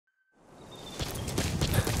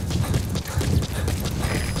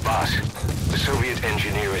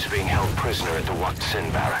engineer is being held prisoner at the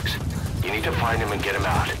Sin barracks. You need to find him and get him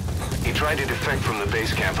out. He tried to defect from the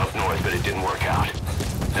base camp up north, but it didn't work out.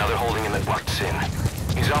 Now they're holding him at Sin.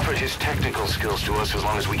 He's offered his technical skills to us as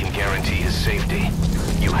long as we can guarantee his safety.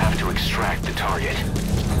 You have to extract the target.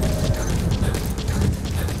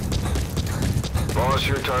 Boss,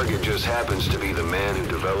 your target just happens to be the man who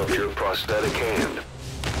developed your prosthetic hand.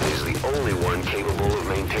 He's the only one capable of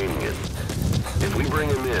maintaining it. If we bring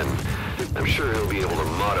him in, I'm sure he'll be able to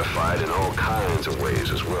modify it in all kinds of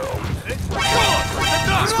ways as well.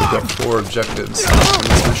 So we've got 4 objectives in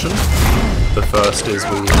this mission. The first is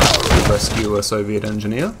we have to rescue a Soviet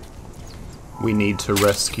engineer. We need to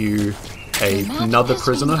rescue another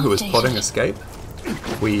prisoner who is plotting escape.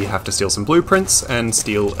 We have to steal some blueprints and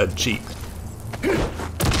steal a jeep.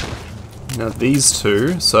 Now these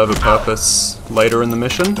two serve a purpose later in the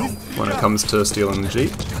mission when it comes to stealing the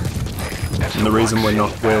jeep. And the reason we're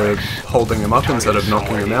holding him up instead of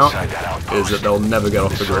knocking him out is that they'll never get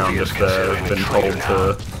off the ground if they've been told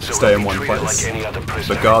to stay in one place.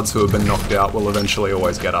 The guards who have been knocked out will eventually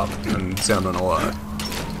always get up and sound an alert.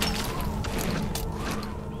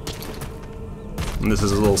 And this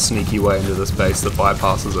is a little sneaky way into this base that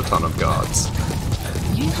bypasses a ton of guards.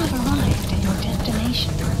 You have arrived at your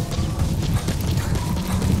destination.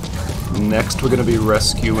 Next we're going to be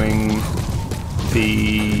rescuing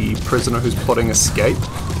the prisoner who's plotting escape.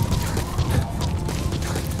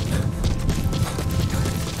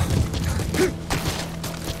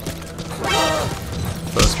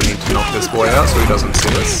 First we need to knock this boy out so he doesn't see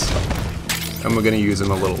us. And we're going to use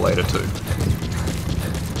him a little later too.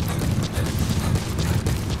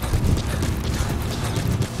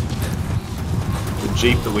 The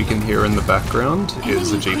jeep that we can hear in the background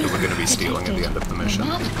is the jeep that we're going to be stealing at the end of the mission.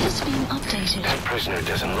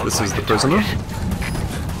 This is the prisoner.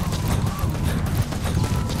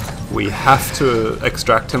 We have to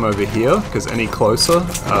extract him over here, because any closer,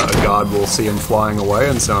 a guard will see him flying away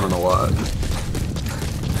and sound an alert.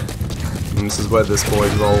 And this is where this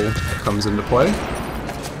boy's role comes into play.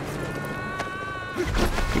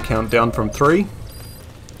 We count down from 3,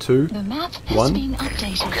 2, 1.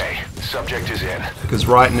 Okay, subject is in. Because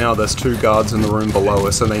right now there's 2 guards in the room below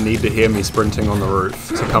us and they need to hear me sprinting on the roof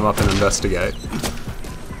to come up and investigate.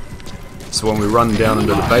 So when we run down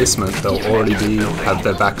into the basement, they'll already have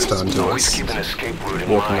their backs turned to us,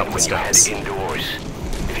 walking up the steps.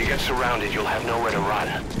 If you get surrounded, you'll have nowhere to run.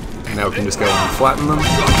 Now we can just go in and flatten them.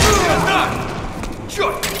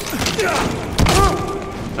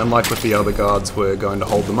 And like with the other guards, we're going to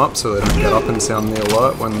hold them up so they don't get up and sound the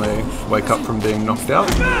alert when they wake up from being knocked out.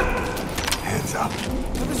 Hands up.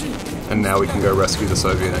 And now we can go rescue the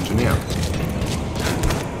Soviet engineer.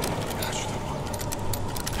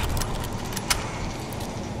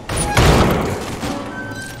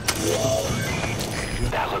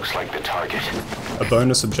 That looks like the target. A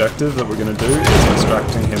bonus objective that we're going to do is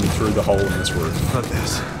extracting him through the hole in this roof. Not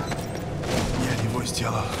this. Я его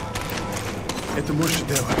сделал. Это мой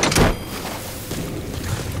шедевр.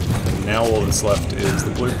 Now all that's left is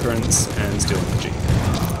the blueprints and stealing the jeep.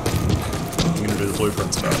 I'm going to do the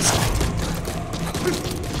blueprints first.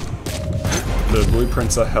 The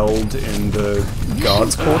blueprints are held in the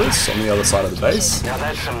guards' quarters on the other side of the base. Now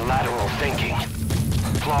that's some lateral thinking.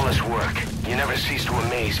 Flawless work. You never cease to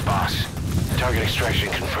amaze, boss. Target extraction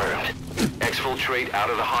confirmed. Exfiltrate out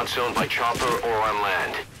of the hot zone by chopper or on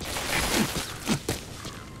land.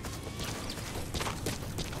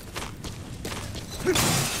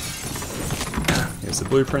 Here's the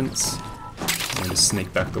blueprints. And just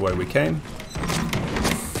sneak back the way we came.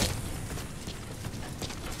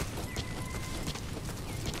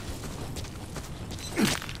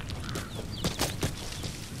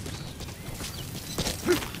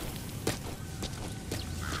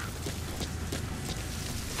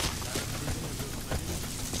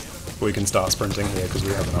 We can start sprinting here because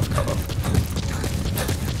we have enough cover.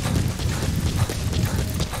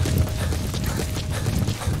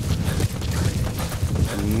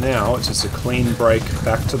 And now it's just a clean break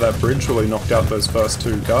back to that bridge where we knocked out those first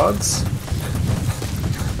 2 guards.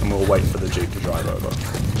 And we'll wait for the jeep to drive over.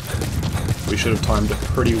 We should have timed it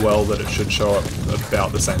pretty well that it should show up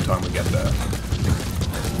about the same time we get there.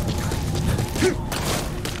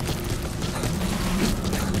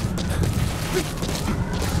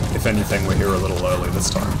 If anything, we're here a little early this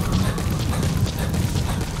time.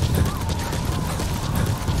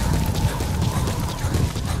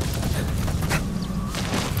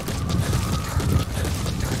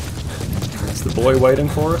 There's the boy waiting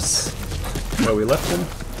for us, where we left him.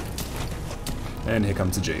 And here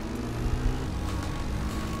comes the jeep.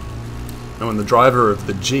 And when the driver of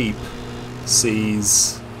the jeep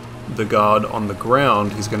sees the guard on the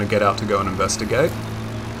ground, he's going to get out to go and investigate.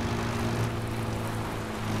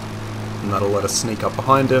 And that'll let us sneak up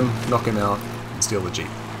behind him, knock him out, and steal the jeep.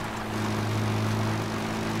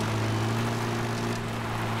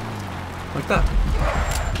 Like that.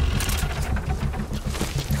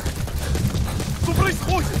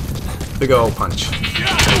 Big ol' punch.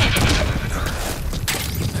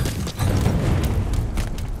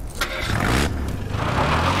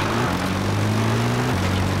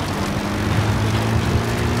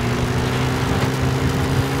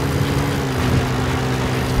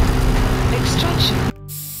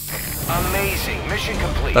 Amazing. Mission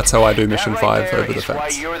complete. That's how I do Mission That 5 right there over the is why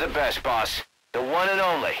fence. you're the best, boss. The one and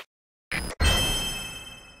only.